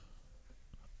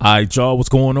All right, y'all, what's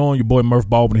going on? Your boy Murf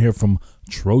Baldwin here from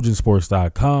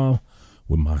Trojansports.com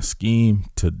with my scheme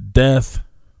to death.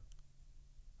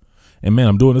 And, man,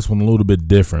 I'm doing this one a little bit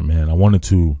different, man. I wanted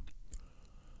to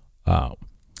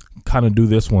kind of do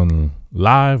this one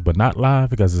live, but not live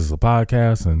because it's a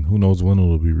podcast, and who knows when it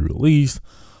will be released.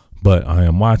 But I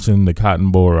am watching the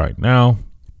Cotton Bowl right now,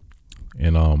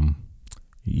 and,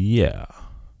 yeah,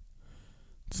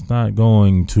 it's not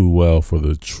going too well for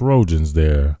the Trojans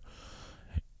there.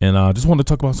 And I just want to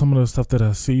talk about some of the stuff that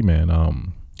I see,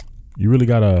 man. You really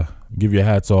got to give your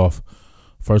hats off.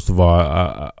 First of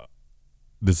all,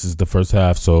 this is the first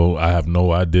half, so I have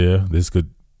no idea. This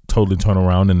could totally turn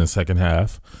around in the second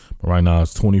half. But right now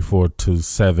it's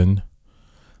 24-7,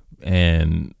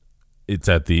 and it's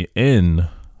at the end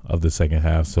of the second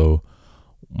half. So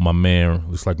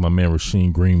looks like my man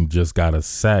Rasheem Green just got a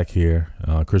sack here.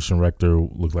 Christian Rector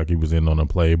looked like he was in on a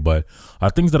play. But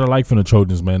things that I like from the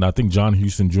Trojans, man, I think John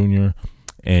Houston Jr.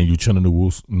 and Uchenna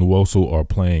Nwosu are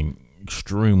playing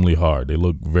extremely hard. They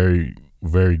look very,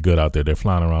 very good out there. They're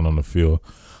flying around on the field.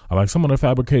 I like some of the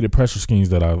fabricated pressure schemes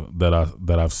that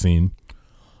I've seen.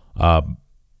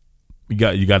 You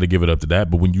got to give it up to that.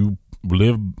 But when you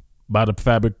live by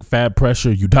the fab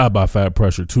pressure, you die by fab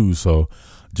pressure too. So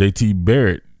JT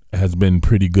Barrett has been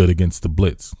pretty good against the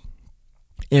blitz,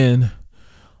 and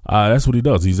that's what he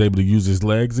does. He's able to use his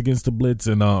legs against the blitz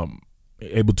and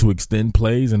able to extend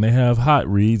plays, and they have hot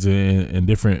reads and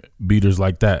different beaters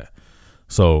like that.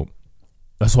 So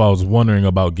that's why I was wondering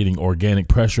about getting organic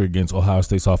pressure against Ohio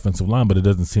State's offensive line, but it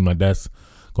doesn't seem like that's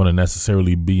going to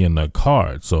necessarily be in the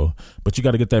card. So, but you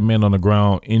got to get that man on the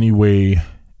ground any way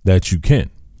that you can,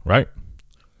 right?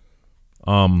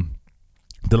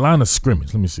 The line of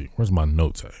scrimmage. Let me see. Where's my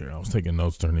notes at here? I was taking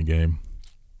notes during the game.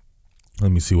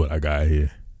 Let me see what I got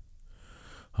here.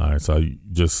 All right, so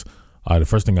the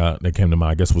first thing that came to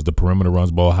mind, I guess, was the perimeter runs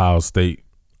by Ohio State.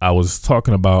 I was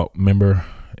talking about, remember,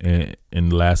 in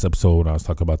the last episode, I was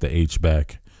talking about the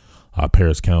H-back,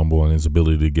 Paris Campbell, and his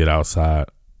ability to get outside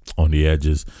on the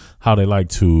edges, how they like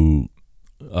to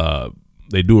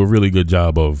they do a really good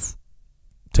job of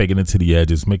taking it to the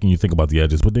edges, making you think about the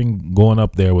edges, but then going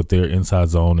up there with their inside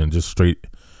zone and just straight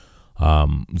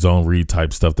zone read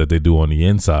type stuff that they do on the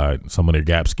inside, some of their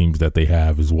gap schemes that they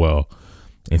have as well.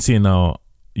 And seeing now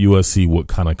USC would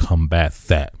kind of combat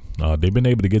that. They've been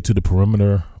able to get to the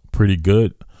perimeter pretty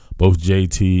good. Both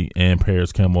JT and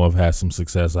Paris Campbell have had some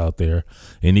success out there.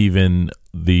 And even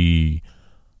the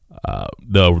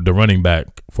running back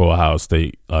for Ohio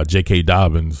State, J.K.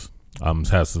 Dobbins,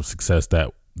 has some success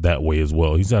that way as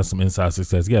well. He's had some inside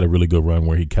success. He had a really good run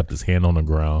where he kept his hand on the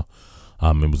ground.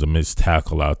 It was a missed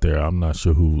tackle out there. I'm not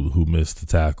sure who missed the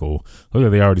tackle.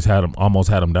 Look, they already almost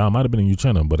had him down. Might have been in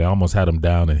Uchenna, but they almost had him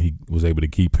down, and he was able to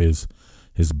keep his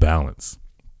balance.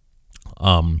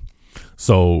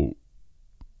 So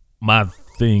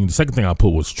the second thing I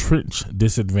put was trench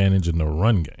disadvantage in the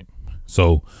run game.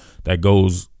 So that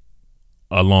goes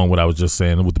along what I was just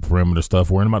saying with the perimeter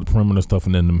stuff, worrying about the perimeter stuff,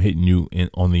 and then them hitting you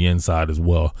on the inside as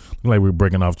well. Look like we're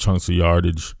breaking off chunks of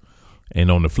yardage.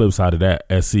 And on the flip side of that,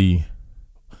 SC,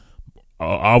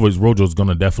 Rojo's going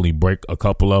to definitely break a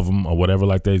couple of them or whatever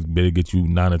like that. Better get you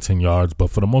 9 or 10 yards. But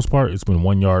for the most part, it's been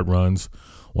 1 yard runs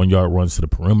to the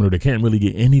perimeter. They can't really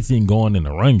get anything going in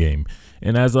the run game.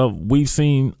 And as we've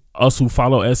seen, us who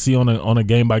follow SC on a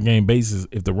game-by-game basis,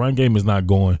 if the run game is not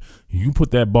going, you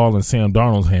put that ball in Sam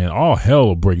Darnold's hand, all hell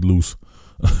will break loose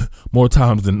more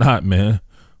times than not, man.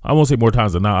 I won't say more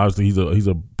times than not. Obviously, he's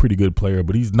a pretty good player,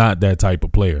 but he's not that type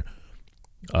of player.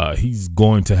 He's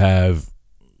going to have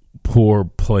poor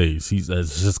plays.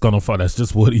 That's just going to fall. That's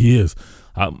just what he is.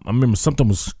 I remember something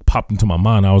was popped into my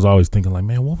mind. I was always thinking, like,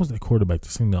 man, what was that quarterback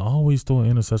that seemed to always throw an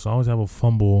interception, always have a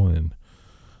fumble, and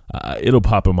it'll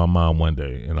pop in my mind one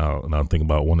day, and I'll think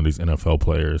about one of these NFL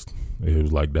players. It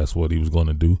was like that's what he was going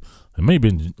to do. It may have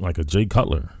been like a Jay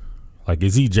Cutler. Like,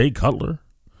 is he Jay Cutler?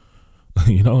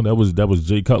 That was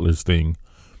Jay Cutler's thing,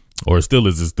 or it still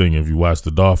is his thing if you watch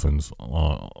the Dolphins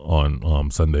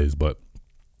on Sundays. But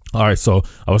all right, so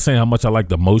I was saying how much I like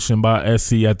the motion by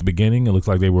SC at the beginning. It looks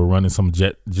like they were running some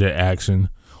jet action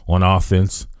on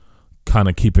offense, kind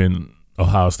of keeping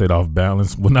Ohio State off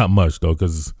balance. Well, not much though,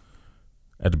 because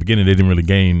at the beginning, they didn't really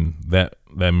gain that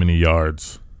many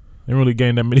yards. They didn't really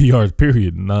gain that many yards,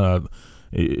 period.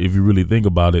 If you really think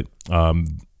about it,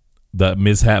 that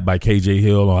mishap by KJ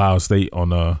Hill, Ohio State,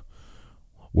 on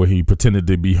where he pretended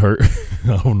to be hurt.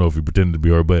 I don't know if he pretended to be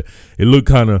hurt, but it looked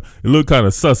kind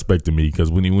of suspect to me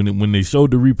because when they showed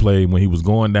the replay, when he was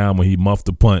going down, when he muffed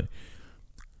the punt,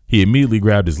 he immediately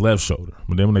grabbed his left shoulder.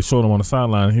 But then when they showed him on the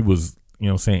sideline, he was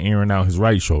airing out his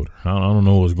right shoulder. I don't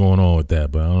know what's going on with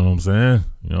that, but I don't know what I'm saying.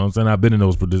 You know what I'm saying? I've been in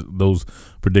those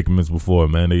predicaments before,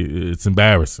 man. It's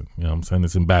embarrassing. You know what I'm saying?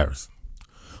 It's embarrassing.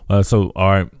 So,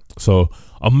 all right. So,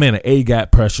 an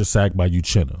A-gap pressure sack by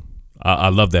Uchenna. I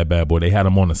love that bad boy. They had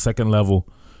him on the second level.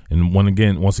 And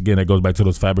once again, that goes back to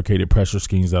those fabricated pressure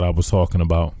schemes that I was talking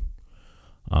about.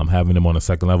 Having him on the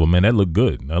second level, man, that looked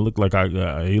good. That looked like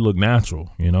he looked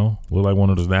natural, looked like one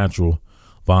of those natural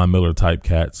Von Miller type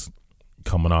cats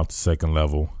coming off the second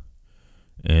level.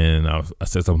 And I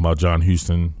said something about John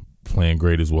Houston playing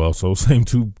great as well. So same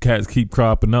two cats keep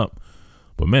cropping up.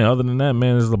 But man, other than that,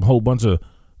 man, there's a whole bunch of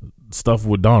stuff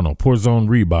with Darnold. Poor zone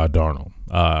read by Darnold.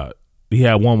 He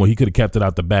had one where he could have kept it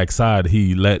out the backside.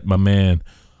 He let my man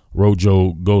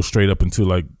Rojo go straight up into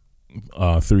like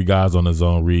 3 guys on the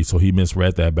zone read, so he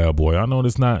misread that bad boy. I know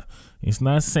it's not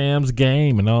Sam's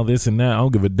game and all this and that. I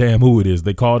don't give a damn who it is.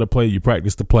 They call the play, you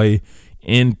practice the play.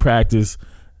 In practice,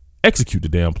 execute the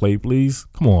damn play, please.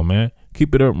 Come on, man.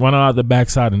 Keep it up, run out the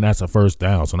backside, and that's a first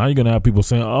down. So now you're gonna have people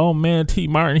saying, "Oh man, T.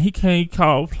 Martin, he can't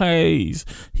call plays.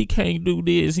 He can't do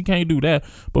this. He can't do that."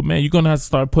 But man, you're gonna have to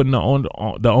start putting the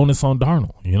onus on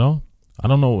Darnold. I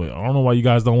don't know why you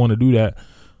guys don't want to do that.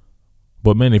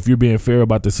 But man, if you're being fair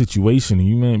about the situation and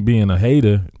you ain't being a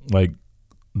hater, like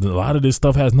a lot of this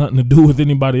stuff has nothing to do with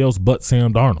anybody else but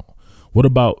Sam Darnold. What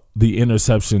about the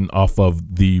interception off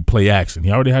of the play action?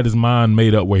 He already had his mind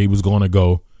made up where he was going to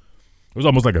go. It was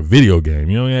almost like a video game.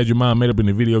 You had your mind made up in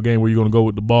the video game where you're going to go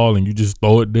with the ball and you just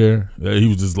throw it there. He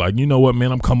was just like, you know what,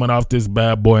 man, I'm coming off this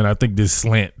bad boy and I think this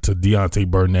slant to Deontay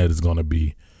Burnett is going to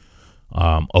be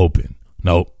open.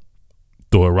 Nope.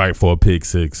 Throw it right for a pick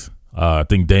six. I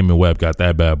think Damon Webb got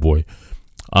that bad boy.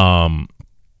 And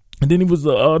then he was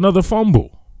another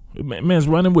fumble. Man's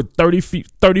running with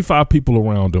 35 people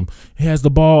around him. He has the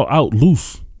ball out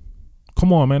loose.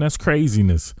 Come on, man. That's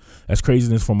craziness. That's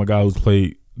craziness from a guy who's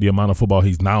played the amount of football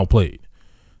he's now played.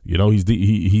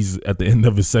 He's at the end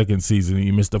of his second season.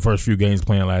 He missed the first few games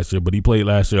playing last year, but he played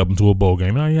last year up into a bowl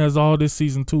game. Now he has all this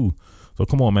season too. So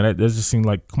come on, man. That just seemed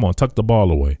like, come on, tuck the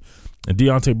ball away. And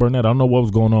Deontay Burnett, I don't know what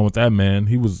was going on with that man.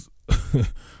 He was I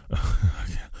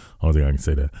don't think I can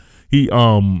say that. He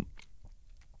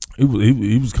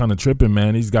was kind of tripping,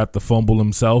 man. He's got the fumble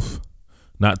himself,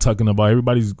 not tucking the ball.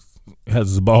 Everybody has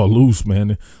his ball loose,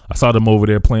 man. I saw them over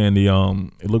there playing the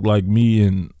it looked like me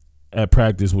and at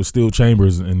practice with Steel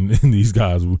Chambers and these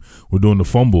guys were doing the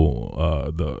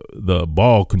fumble, the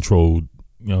ball control,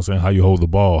 what I'm saying, how you hold the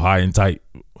ball high and tight,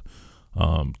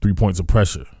 3 points of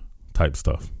pressure type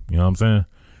stuff. You know what I'm saying?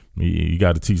 You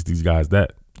got to teach these guys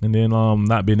that. And then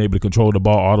not being able to control the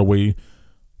ball all the way,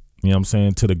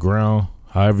 to the ground,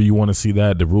 however you want to see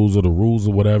that, the rules are the rules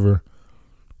or whatever.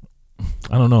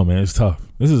 I don't know, man. It's tough.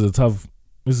 This is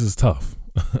tough.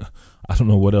 I don't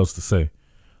know what else to say.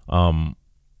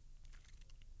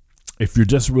 If you're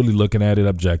just really looking at it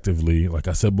objectively, like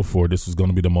I said before, this was going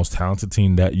to be the most talented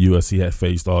team that USC had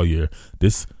faced all year.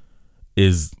 This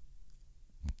is,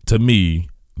 to me,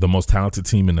 the most talented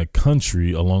team in the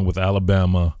country, along with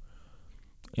Alabama.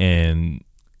 And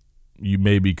you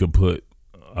maybe could put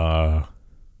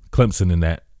Clemson in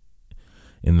that.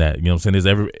 You know what I'm saying? There's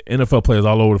every NFL players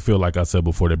all over the field, like I said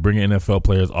before. They're bringing NFL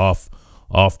players off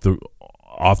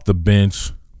the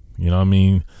bench. You know what I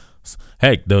mean?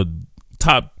 Heck, the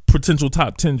potential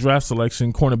top 10 draft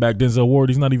selection cornerback Denzel Ward,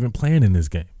 he's not even playing in this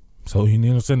game. So you know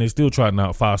what I'm saying? They're still trotting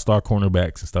out 5-star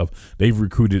cornerbacks and stuff. They've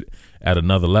recruited at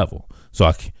another level. So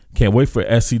I can't wait for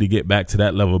SC to get back to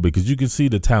that level because you can see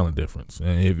the talent difference.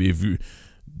 And if you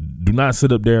do not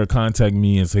sit up there and contact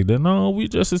me and say that, no, we're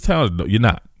just as talented. No, you're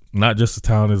not. Not just as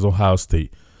talented as Ohio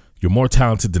State. You're more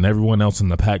talented than everyone else in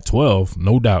the Pac-12,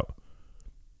 no doubt.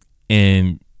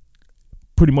 And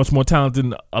pretty much more talented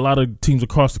than a lot of teams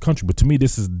across the country. But to me,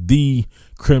 this is the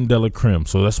creme de la creme.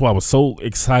 So that's why I was so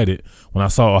excited when I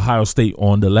saw Ohio State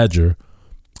on the ledger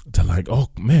to like, oh,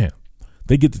 man.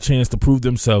 They get the chance to prove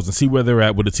themselves and see where they're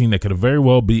at with a team that could very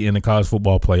well be in the college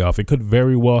football playoff. It could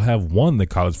very well have won the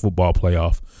college football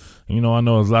playoff. And, I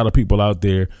know there's a lot of people out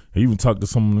there. I even talked to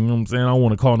someone, you know what I'm saying? I don't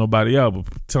want to call nobody out,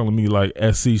 but telling me like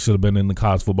SC should have been in the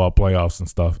college football playoffs and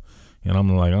stuff. And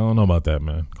I'm like, I don't know about that,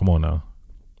 man. Come on now.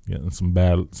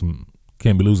 Getting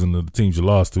can't be losing to the teams you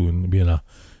lost to and be in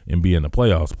the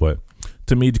playoffs. But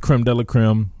to me, the creme de la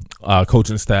creme,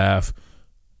 coaching staff,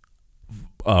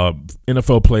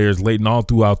 NFL players laden all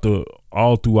throughout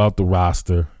the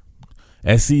roster.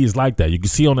 SC is like that. You can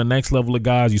see on the next level of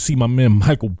guys. You see my man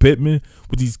Michael Pittman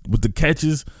with the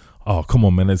catches. Oh, come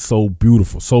on, man. That's so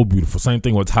beautiful. So beautiful. Same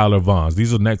thing with Tyler Vaughns.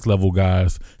 These are next level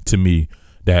guys to me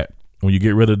that when you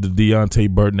get rid of the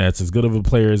Deontay Burnett's, as good of a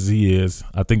player as he is,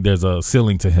 I think there's a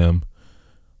ceiling to him.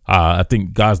 I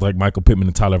think guys like Michael Pittman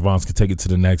and Tyler Vaughn can take it to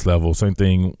the next level. Same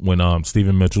thing when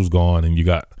Stephen Mitchell's gone and you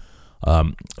got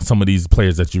some of these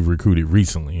players that you've recruited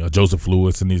recently, Joseph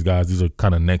Lewis and these guys. These are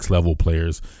kind of next level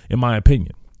players, in my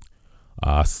opinion.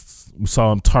 We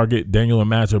saw him target Daniel and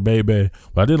Matter Baby.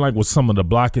 What I didn't like was some of the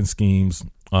blocking schemes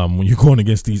when you're going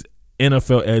against these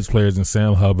NFL edge players and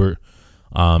Sam Hubbard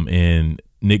and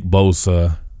Nick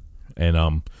Bosa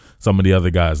and some of the other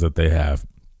guys that they have,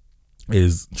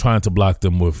 is trying to block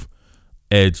them with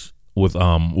edge, with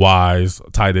Y's,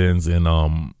 tight ends, and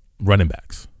running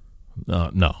backs.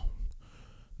 No,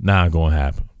 not going to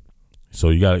happen. So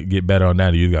you got to get better on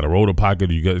that. You got to roll the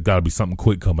pocket. You got to be something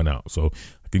quick coming out. So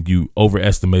I think you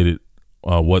overestimated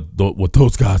what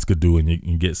those guys could do, and you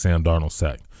can get Sam Darnold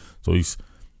sacked. So he's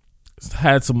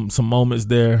had some moments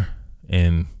there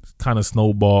and kind of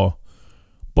snowball.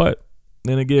 But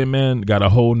then again, man, got a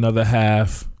whole nother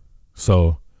half.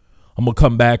 So I'm going to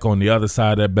come back on the other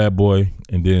side of that bad boy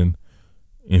and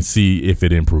see if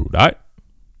it improved. All right?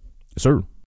 Yes, sir.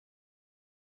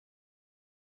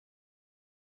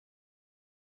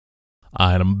 All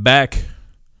right, I'm back.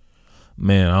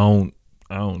 Man,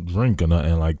 I don't drink or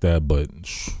nothing like that, but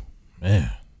man,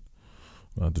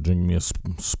 I have to drink me a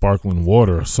sparkling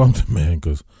water or something, man,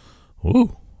 because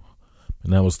whoo,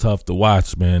 and that was tough to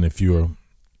watch, man. If you're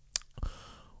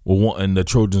wanting the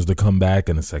Trojans to come back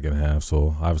in the second half,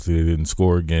 so obviously they didn't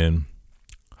score again.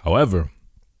 However,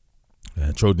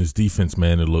 Trojans defense,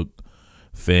 man, it looked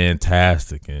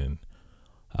fantastic, and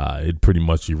it pretty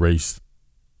much erased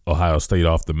Ohio State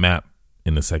off the map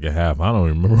in the second half. I don't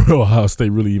remember Ohio State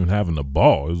really even having the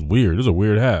ball. It was weird. It was a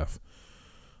weird half.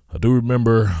 I do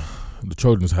remember the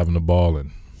Trojans having the ball and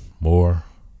more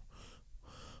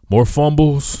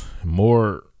fumbles,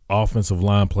 more offensive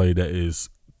line play that is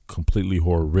completely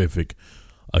horrific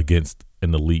against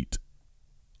an elite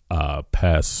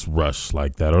pass rush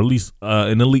like that, or at least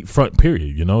an elite front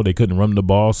period. You know, they couldn't run the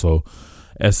ball, so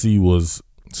SC was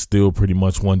still pretty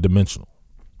much one-dimensional.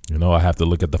 You know, I have to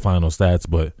look at the final stats,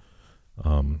 but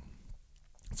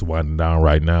it's winding down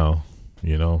right now.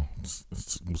 You know,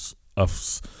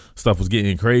 stuff was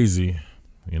getting crazy,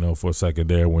 you know, for a second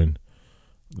there when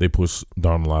they pushed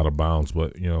Darnold out of bounds.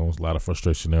 But, you know, it was a lot of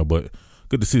frustration there. But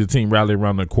good to see the team rally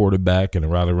around the quarterback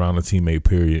and rally around the teammate,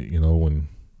 period, you know, when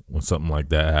something like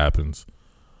that happens,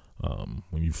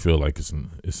 when you feel like it's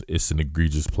an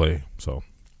egregious play. So,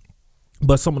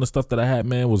 but some of the stuff that I had,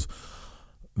 man, was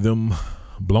them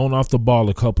blown off the ball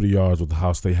a couple of yards with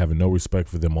Ohio State having no respect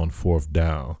for them on fourth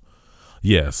down.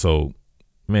 Yeah, so,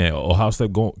 man, Ohio State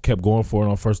kept going for it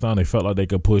on first down. They felt like they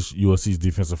could push USC's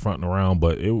defensive front and around,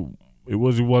 but it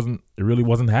really wasn't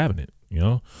having it, you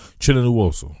know. Chinna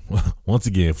Nwosu, once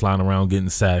again, flying around, getting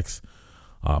sacks,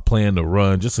 playing the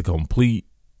run, just a complete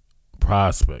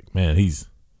prospect. Man, he's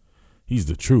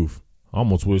the truth. I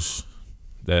almost wish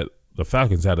that the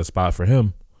Falcons had a spot for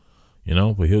him, you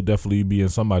know, but he'll definitely be in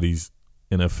somebody's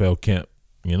NFL camp.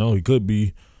 You know, he could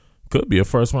be a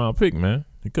first-round pick, man.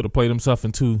 He could have played himself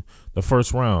into the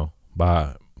first round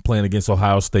by playing against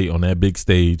Ohio State on that big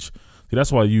stage. See,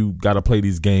 that's why you got to play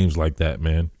these games like that,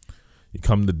 man. You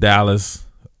come to Dallas,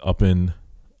 up in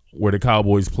where the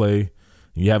Cowboys play,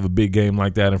 and you have a big game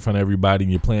like that in front of everybody,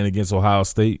 and you're playing against Ohio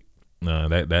State. Nah,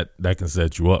 that can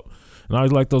set you up. And I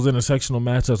always like those intersectional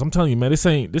matchups. I'm telling you, man, this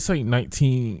ain't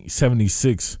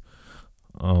 1976.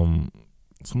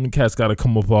 Some of the cats got to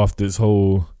come up off this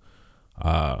whole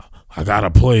we got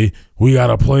to play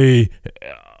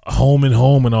home and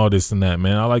all this and that,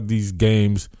 man. I like these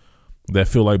games that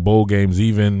feel like bowl games,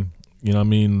 even, you know what I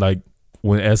mean, like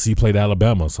when SC played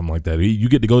Alabama or something like that. You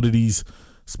get to go to these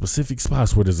specific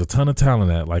spots where there's a ton of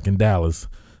talent at, like in Dallas.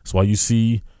 That's why you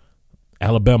see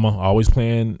Alabama always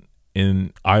playing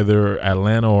in either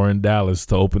Atlanta or in Dallas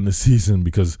to open the season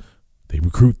because they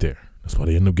recruit there. That's why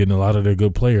they end up getting a lot of their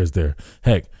good players there.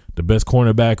 Heck, the best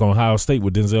cornerback on Ohio State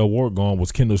with Denzel Ward gone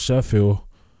was Kendall Sheffield,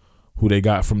 who they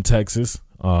got from Texas.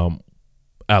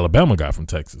 Alabama got from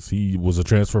Texas. He was a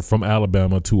transfer from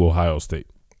Alabama to Ohio State.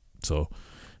 So,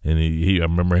 and I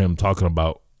remember him talking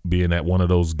about being at one of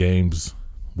those games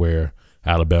where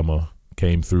Alabama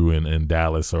came through in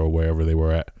Dallas or wherever they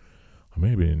were at. Or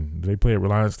maybe did they play at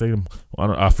Reliance Stadium?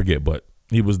 I forget, but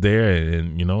he was there,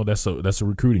 and you know that's a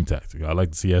recruiting tactic. I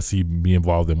like to see SC be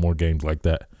involved in more games like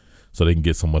that, so they can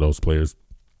get some of those players.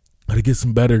 Got to get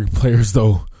some better players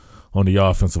though on the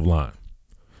offensive line.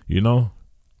 You know,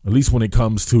 at least when it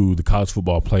comes to the college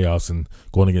football playoffs and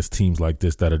going against teams like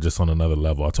this that are just on another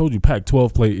level. I told you,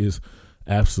 Pac-12 play is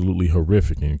absolutely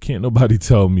horrific, and can't nobody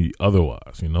tell me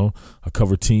otherwise. You know, I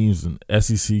cover teams in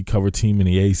SEC, cover team in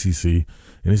the ACC,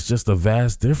 and it's just a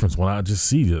vast difference when I just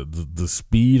see the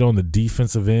speed on the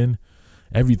defensive end.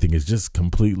 Everything is just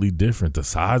completely different. The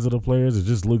size of the players, it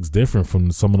just looks different from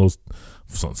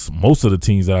most of the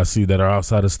teams that I see that are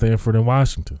outside of Stanford and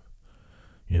Washington.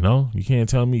 You know, you can't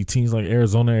tell me teams like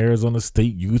Arizona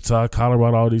State, Utah,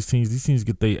 Colorado, all these teams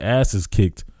get their asses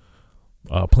kicked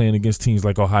playing against teams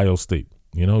like Ohio State.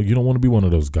 You know, you don't want to be one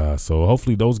of those guys. So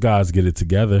hopefully those guys get it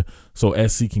together so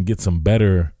SC can get some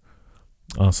better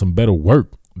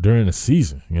work during the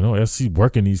season. You know, SC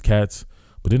working these cats,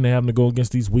 but then they having to go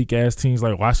against these weak ass teams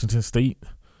like Washington State.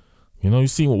 You know, you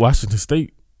see what Washington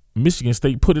State, Michigan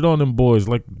State put it on them boys,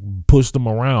 like pushed them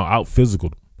around, out physical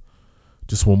them.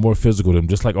 Just were more physical than them,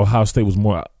 just like Ohio State was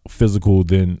more physical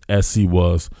than SC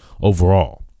was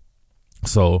overall.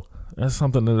 So that's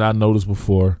something that I noticed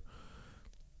before,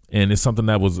 and it's something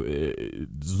that was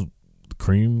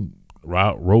cream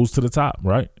rose to the top,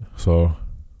 right? So,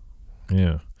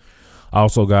 yeah. I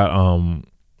also got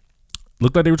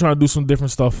looked like they were trying to do some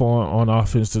different stuff on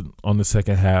offense on the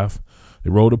second half.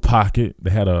 They rolled a pocket.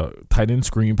 They had a tight end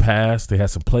screen pass. They had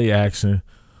some play action,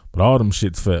 but all them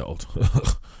shits failed.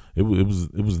 It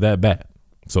was that bad.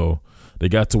 So they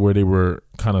got to where they were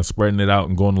kind of spreading it out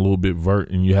and going a little bit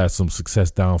vert, and you had some success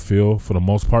downfield for the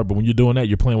most part. But when you're doing that,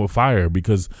 you're playing with fire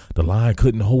because the line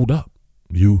couldn't hold up.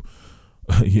 You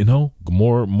know,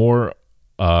 more.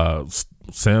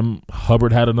 Sam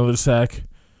Hubbard had another sack.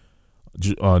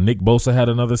 Nick Bosa had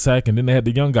another sack, and then they had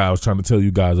the young guy I was trying to tell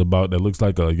you guys about that looks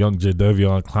like a young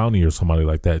Jadeveon Clowney or somebody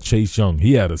like that. Chase Young,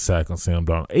 he had a sack on Sam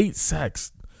Darnold. 8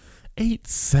 sacks. 8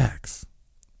 sacks.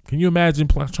 Can you imagine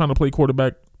trying to play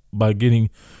quarterback by getting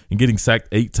sacked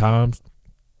 8 times,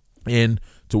 and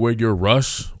to where your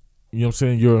rush, you know what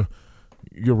I'm saying,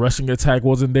 your rushing attack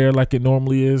wasn't there like it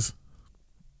normally is?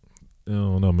 I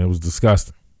don't know, man. It was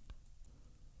disgusting.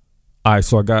 All right,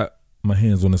 so I got my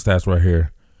hands on the stats right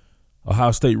here.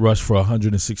 Ohio State rushed for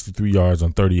 163 yards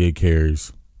on 38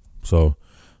 carries. So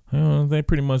they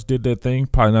pretty much did their thing.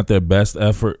 Probably not their best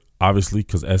effort, obviously,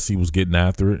 because SC was getting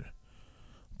after it.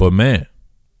 But, man,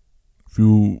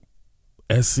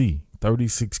 SC,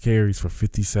 36 carries for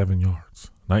 57 yards.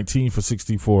 19 for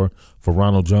 64 for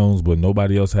Ronald Jones, but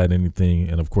nobody else had anything.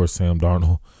 And, of course, Sam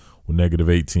Darnold with negative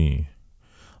 18.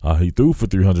 He threw for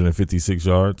 356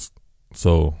 yards.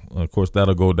 So, of course,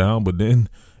 that'll go down. But then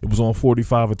it was on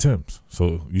 45 attempts.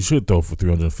 So you should throw for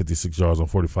 356 yards on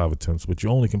 45 attempts, but you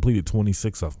only completed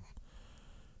 26 of them.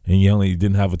 And you only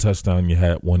didn't have a touchdown. You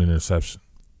had 1 interception,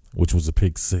 which was a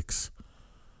pick 6.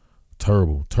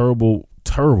 Terrible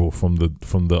from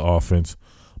the offense.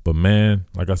 But, man,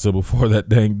 like I said before, that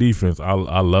dang defense, I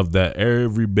love that,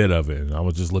 every bit of it. And I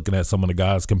was just looking at some of the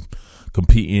guys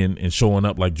competing and showing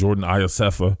up, like Jordan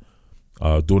Iosefa,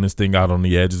 doing his thing out on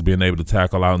the edges, being able to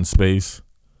tackle out in space.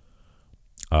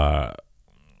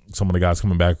 Some of the guys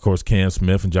coming back, of course, Cam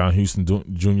Smith and John Houston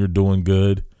Jr. doing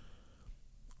good.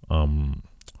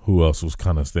 Who else was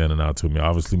kind of standing out to me?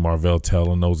 Obviously, Marvell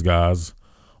Tell and those guys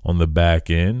on the back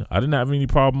end. I didn't have any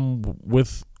problem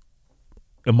with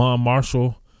Imam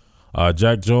Marshall.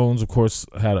 Jack Jones, of course,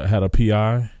 had a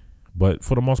PI, but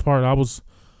for the most part, I was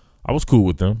cool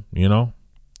with them, you know.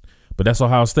 But that's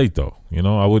Ohio State, though. You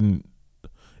know, I wouldn't.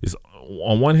 It's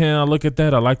on one hand, I look at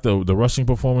that. I like the rushing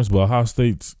performance, but Ohio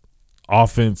State's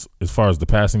offense, as far as the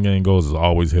passing game goes, is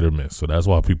always hit or miss. So that's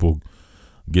why people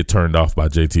get turned off by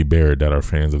JT Barrett that are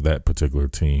fans of that particular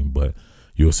team. But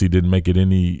USC didn't make it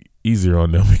any easier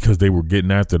on them because they were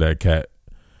getting after that cat.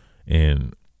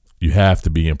 And you have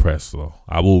to be impressed, though.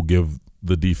 I will give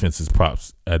the defense's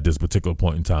props at this particular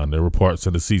point in time. There were parts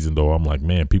of the season, though, I'm like,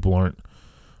 man, people aren't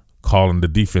calling the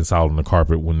defense out on the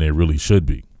carpet when they really should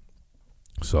be.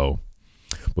 So,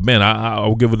 but, man, I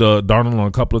will give it a Darnold on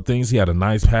a couple of things. He had a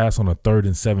nice pass on a 3rd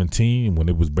and 17 when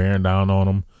it was bearing down on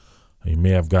him. He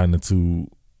may have gotten into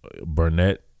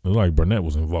Burnett. It looked like Burnett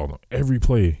was involved on every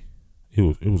play.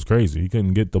 It was crazy. He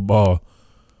couldn't get the ball.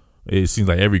 It seems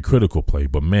like every critical play.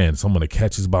 But, man, some of the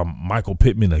catches by Michael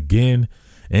Pittman again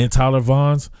and Tyler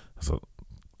Vaughns. So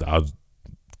I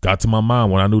got to my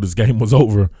mind when I knew this game was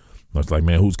over. I was like,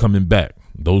 man, who's coming back?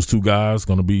 Those two guys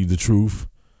going to be the truth.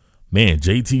 Man,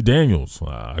 JT Daniels,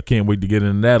 I can't wait to get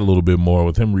into that a little bit more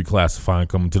with him reclassifying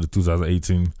coming to the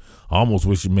 2018. I almost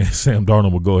wish, man, Sam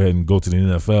Darnold would go ahead and go to the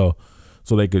NFL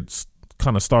so they could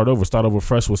kind of start over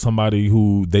fresh with somebody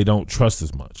who they don't trust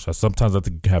as much. Sometimes I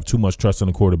think you have too much trust in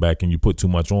a quarterback and you put too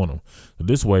much on them. But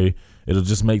this way, it'll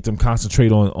just make them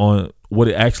concentrate on what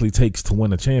it actually takes to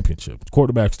win a championship.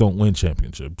 Quarterbacks don't win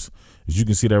championships. As you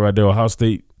can see that right there, Ohio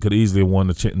State could easily have won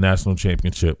the national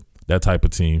championship that type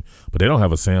of team. But they don't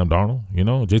have a Sam Darnold. You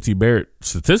know, JT Barrett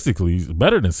statistically is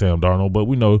better than Sam Darnold, but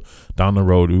we know down the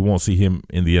road we won't see him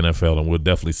in the NFL, and we'll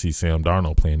definitely see Sam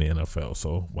Darnold play in the NFL.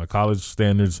 So by college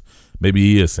standards, maybe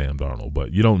he is Sam Darnold,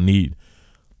 but you don't need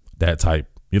that type.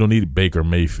 You don't need Baker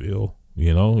Mayfield,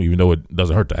 you know, even though it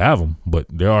doesn't hurt to have him. But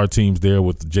there are teams there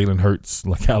with Jalen Hurts,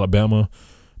 like Alabama,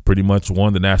 pretty much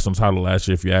won the national title last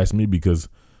year, if you ask me, because,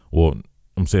 well,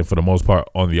 I'm saying for the most part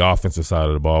on the offensive side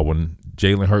of the ball, when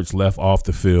Jalen Hurts left off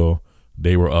the field,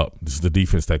 they were up. This is the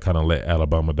defense that kind of let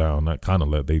Alabama down.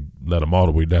 They let them all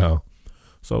the way down.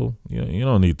 So, you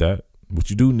don't need that. What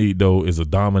you do need, though, is a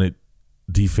dominant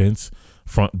defensive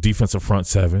front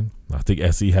seven. I think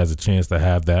SC has a chance to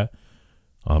have that,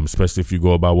 especially if you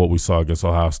go about what we saw against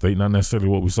Ohio State. Not necessarily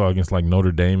what we saw against like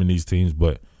Notre Dame and these teams,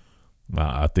 but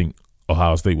I think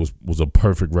Ohio State was a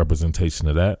perfect representation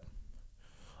of that.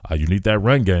 You need that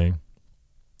run game,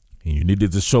 and you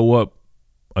needed to show up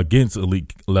against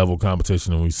elite level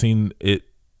competition, and we've seen it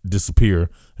disappear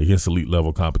against elite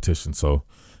level competition. So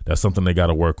that's something they got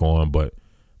to work on. But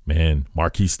man,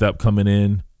 Marquise Stepp coming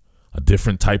in, a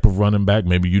different type of running back.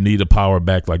 Maybe you need a power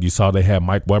back, like you saw they had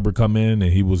Mike Weber come in,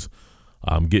 and he was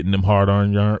getting them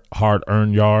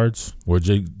hard-earned yards, where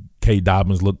J.K.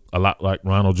 Dobbins looked a lot like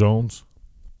Ronald Jones.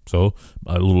 So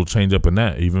a little change up in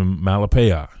that. Even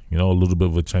Malapaya, a little bit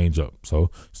of a change up.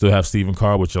 So still have Stephen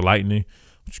Carr with your Lightning,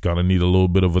 but you gotta need a little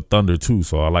bit of a Thunder too.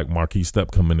 So I like Marquise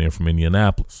Stepp coming in from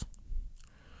Indianapolis.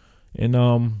 And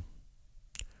I'm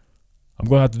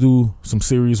gonna have to do some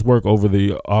serious work over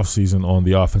the offseason on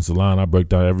the offensive line. I break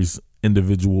down every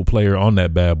individual player on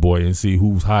that bad boy and see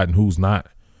who's hot and who's not,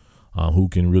 who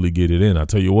can really get it in. I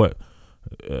tell you what,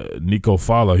 Nico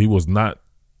Fala, he was not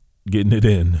getting it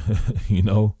in,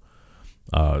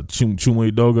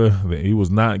 Chuma Edoga, he was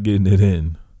not getting it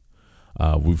in.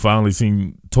 We finally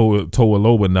seen Toa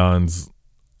Lobanon's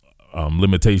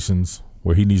limitations,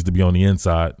 where he needs to be on the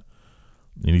inside.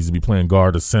 He needs to be playing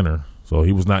guard or center. So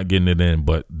he was not getting it in.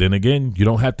 But then again, you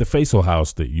don't have to face Ohio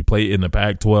State. You play in the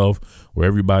Pac-12, where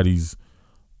everybody's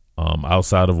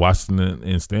outside of Washington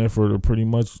and Stanford are pretty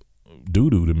much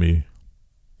doo-doo to me.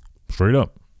 Straight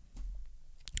up.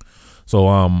 So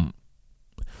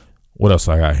what else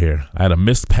I got here? I had a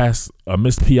missed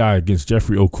PI against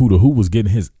Jeffrey Okudah, who was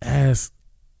getting his ass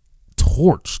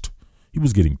torched. He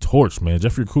was getting torched, man.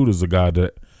 Jeffrey Okudah is a guy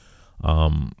that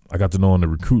I got to know on the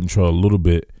recruiting trail a little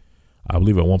bit. I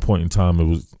believe at one point in time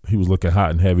he was looking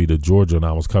hot and heavy to Georgia, and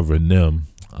I was covering them,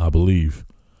 I believe.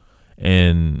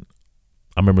 And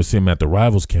I remember seeing him at the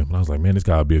Rivals camp, and I was like, man, this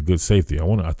guy would be a good safety.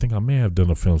 I think I may have done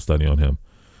a film study on him.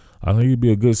 I think he'd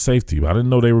be a good safety, but I didn't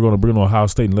know they were going to bring him to Ohio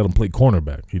State and let him play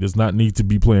cornerback. He does not need to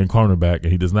be playing cornerback,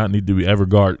 and he does not need to ever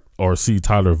guard or see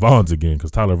Tyler Vaughns again, because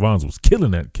Tyler Vaughns was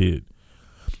killing that kid.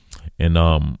 And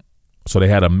so they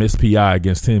had a missed PI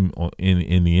against him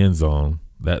in the end zone.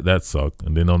 That sucked.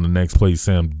 And then on the next play,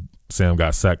 Sam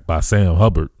got sacked by Sam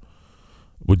Hubbard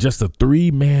with just a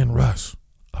 3-man rush.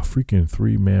 A freaking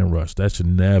 3-man rush. That should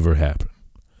never happen.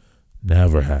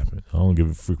 Never happen. I don't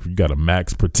give a freak. You got a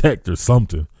max protect or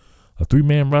something. A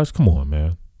 3-man rush? Come on,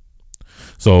 man.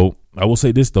 So I will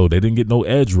say this, though. They didn't get no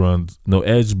edge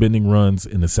bending runs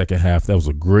in the second half. That was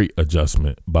a great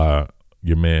adjustment by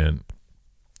your man,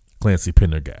 Clancy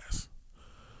Pendergast.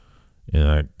 And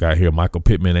I got here, Michael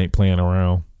Pittman ain't playing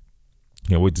around.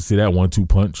 Can't wait to see that 1-2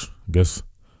 punch. I guess,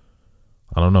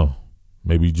 I don't know.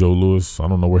 Maybe Joe Lewis. I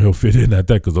don't know where he'll fit in at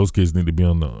that, because those kids need to be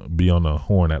on the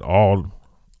horn at all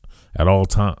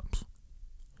times.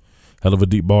 Hell of a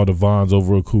deep ball to Vaughns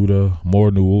over Okudah.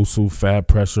 More Nwosu, fab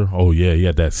pressure. Oh, yeah, he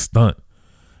had that stunt.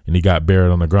 And he got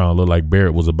Barrett on the ground. It looked like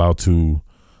Barrett was about to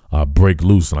break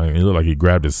loose. And it looked like he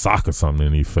grabbed his sock or something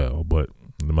and he fell. But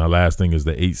my last thing is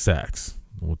the 8 sacks.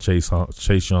 Well, Chase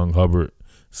Young, Hubbard,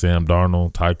 Sam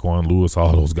Darnold, Tyquan Lewis,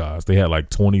 all those guys. They had like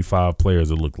 25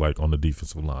 players, it looked like, on the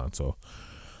defensive line. So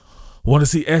I want to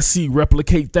see SC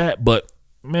replicate that, but,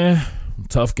 man,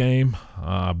 tough game.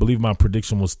 I believe my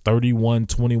prediction was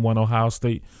 31-21 Ohio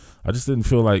State. I just didn't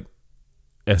feel like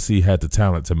SC had the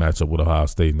talent to match up with Ohio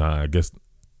State. Now, I guess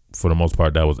for the most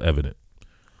part that was evident.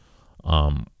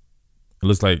 It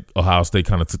looks like Ohio State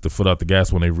kind of took the foot off the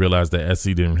gas when they realized that SC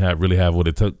didn't really have what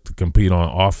it took to compete on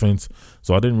offense.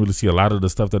 So I didn't really see a lot of the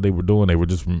stuff that they were doing. They were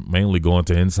just mainly going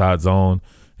to inside zone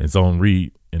and zone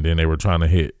read, and then they were trying to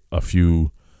hit a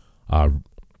few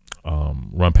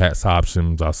run pass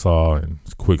options I saw and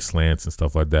quick slants and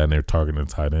stuff like that, and they're targeting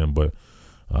the tight end. But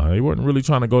they weren't really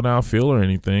trying to go downfield or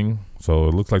anything. So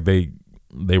it looks like they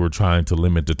were trying to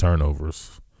limit the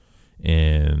turnovers,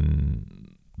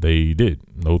 and they did.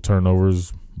 No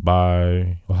turnovers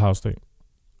by Ohio State.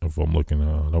 If I'm looking,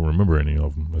 I don't remember any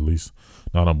of them, at least.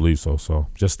 No, I don't believe so. So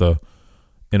just a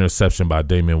interception by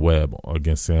Damian Webb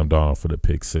against Sam Darnold for the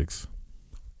pick 6.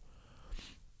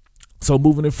 So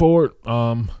moving it forward,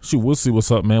 we'll see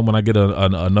what's up, man. When I get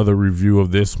another review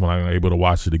of this, when I'm able to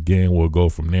watch it again, we'll go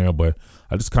from there. But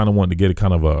I just kind of wanted to get a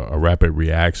kind of a rapid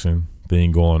reaction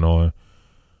thing going on.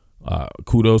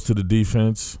 Kudos to the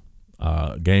defense.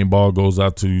 Game ball goes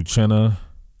out to Uchenna.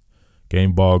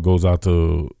 Game ball goes out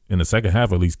to, in the second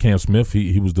half, at least Cam Smith.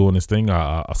 He was doing his thing.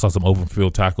 I saw some open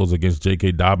field tackles against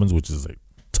J.K. Dobbins, which is a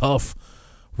tough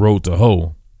road to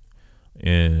hoe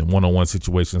in one-on-one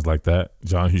situations like that.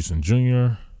 John Houston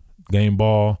Jr., game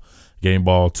ball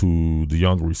to the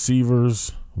young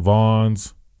receivers,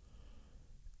 Vaughns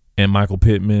and Michael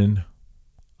Pittman.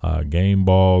 Game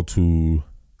ball to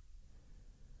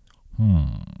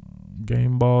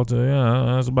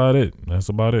that's about it. That's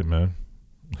about it, man.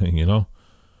 You know,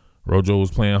 Rojo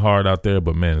was playing hard out there,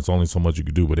 but man, it's only so much you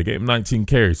could do. But they gave him 19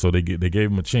 carries, so they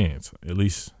gave him a chance. At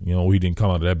least, you know, he didn't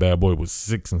come out of that bad boy with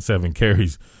 6 and 7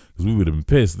 carries, because we would have been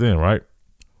pissed then, right?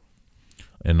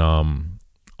 And on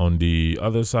the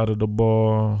other side of the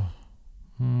ball,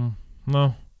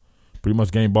 no, pretty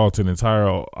much game ball to the entire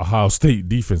Ohio State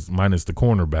defense minus the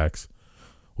cornerbacks.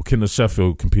 Well, Kendall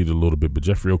Sheffield competed a little bit, but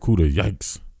Jeffrey Okudah,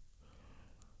 yikes,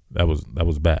 that was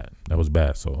bad. That was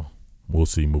bad. So we'll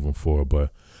see moving forward.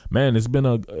 But man, it's been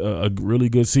a really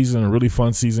good season, a really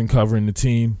fun season covering the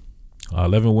team.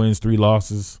 11 wins, 3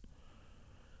 losses.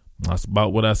 That's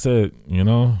about what I said. You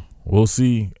know, we'll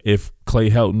see if Clay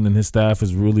Helton and his staff are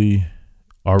really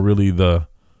the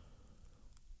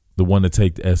one to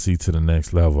take the SC to the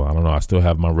next level. I don't know. I still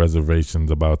have my reservations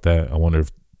about that. I wonder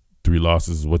if 3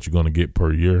 losses is what you're going to get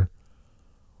per year.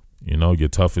 You know, your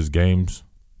toughest games.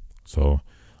 So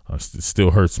it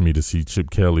still hurts me to see Chip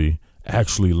Kelly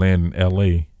actually land in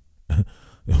L.A.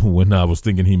 when I was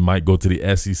thinking he might go to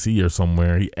the SEC or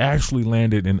somewhere. He actually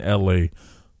landed in L.A.,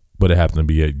 but it happened to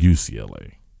be at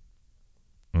UCLA.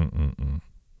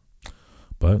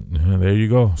 But there you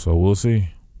go. So we'll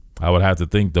see. I would have to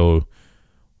think, though,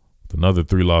 with another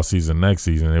 3-loss season next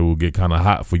season, it will get kind of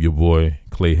hot for your boy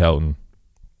Clay Helton.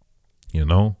 You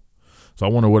know? So I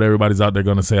wonder what everybody's out there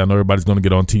going to say. I know everybody's going to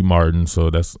get on T. Martin,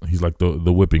 so he's like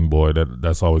the whipping boy.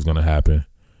 That's always going to happen.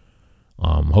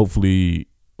 Hopefully,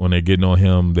 when they're getting on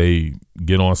him, they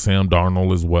get on Sam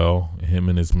Darnold as well, him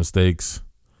and his mistakes.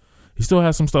 He still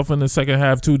has some stuff in the second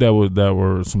half, too, that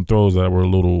were some throws that were a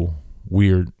little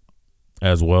weird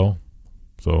as well.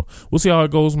 So we'll see how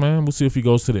it goes, man. We'll see if he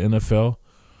goes to the NFL.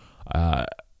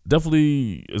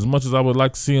 Definitely, as much as I would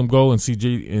like to see him go and see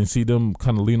them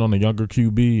kind of lean on the younger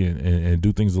QB and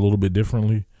do things a little bit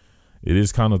differently, it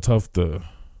is kind of tough to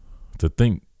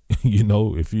think, you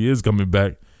know, if he is coming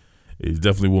back, it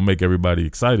definitely will make everybody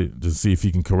excited to see if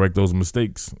he can correct those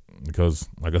mistakes. Because,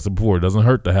 like I said before, it doesn't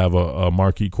hurt to have a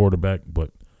marquee quarterback, but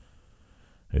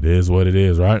it is what it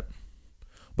is, right?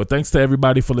 But thanks to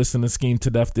everybody for listening to Scheme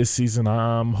to Death this season.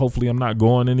 Hopefully I'm not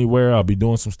going anywhere. I'll be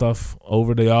doing some stuff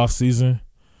over the off season.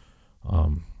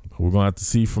 We're going to have to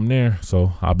see from there.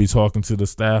 So I'll be talking to the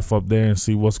staff up there and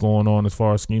see what's going on as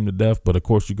far as Scheme to Death. But, of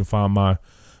course, you can find my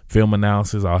film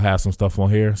analysis. I'll have some stuff on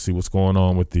here, see what's going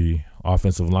on with the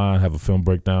offensive line, have a film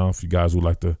breakdown if you guys would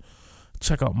like to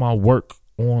check out my work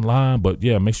online. But,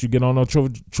 yeah, make sure you get on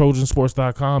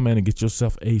Trojansports.com, man, and get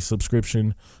yourself a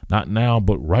subscription. Not now,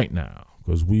 but right now,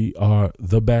 because we are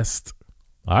the best.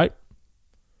 All right?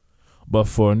 But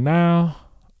for now,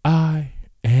 I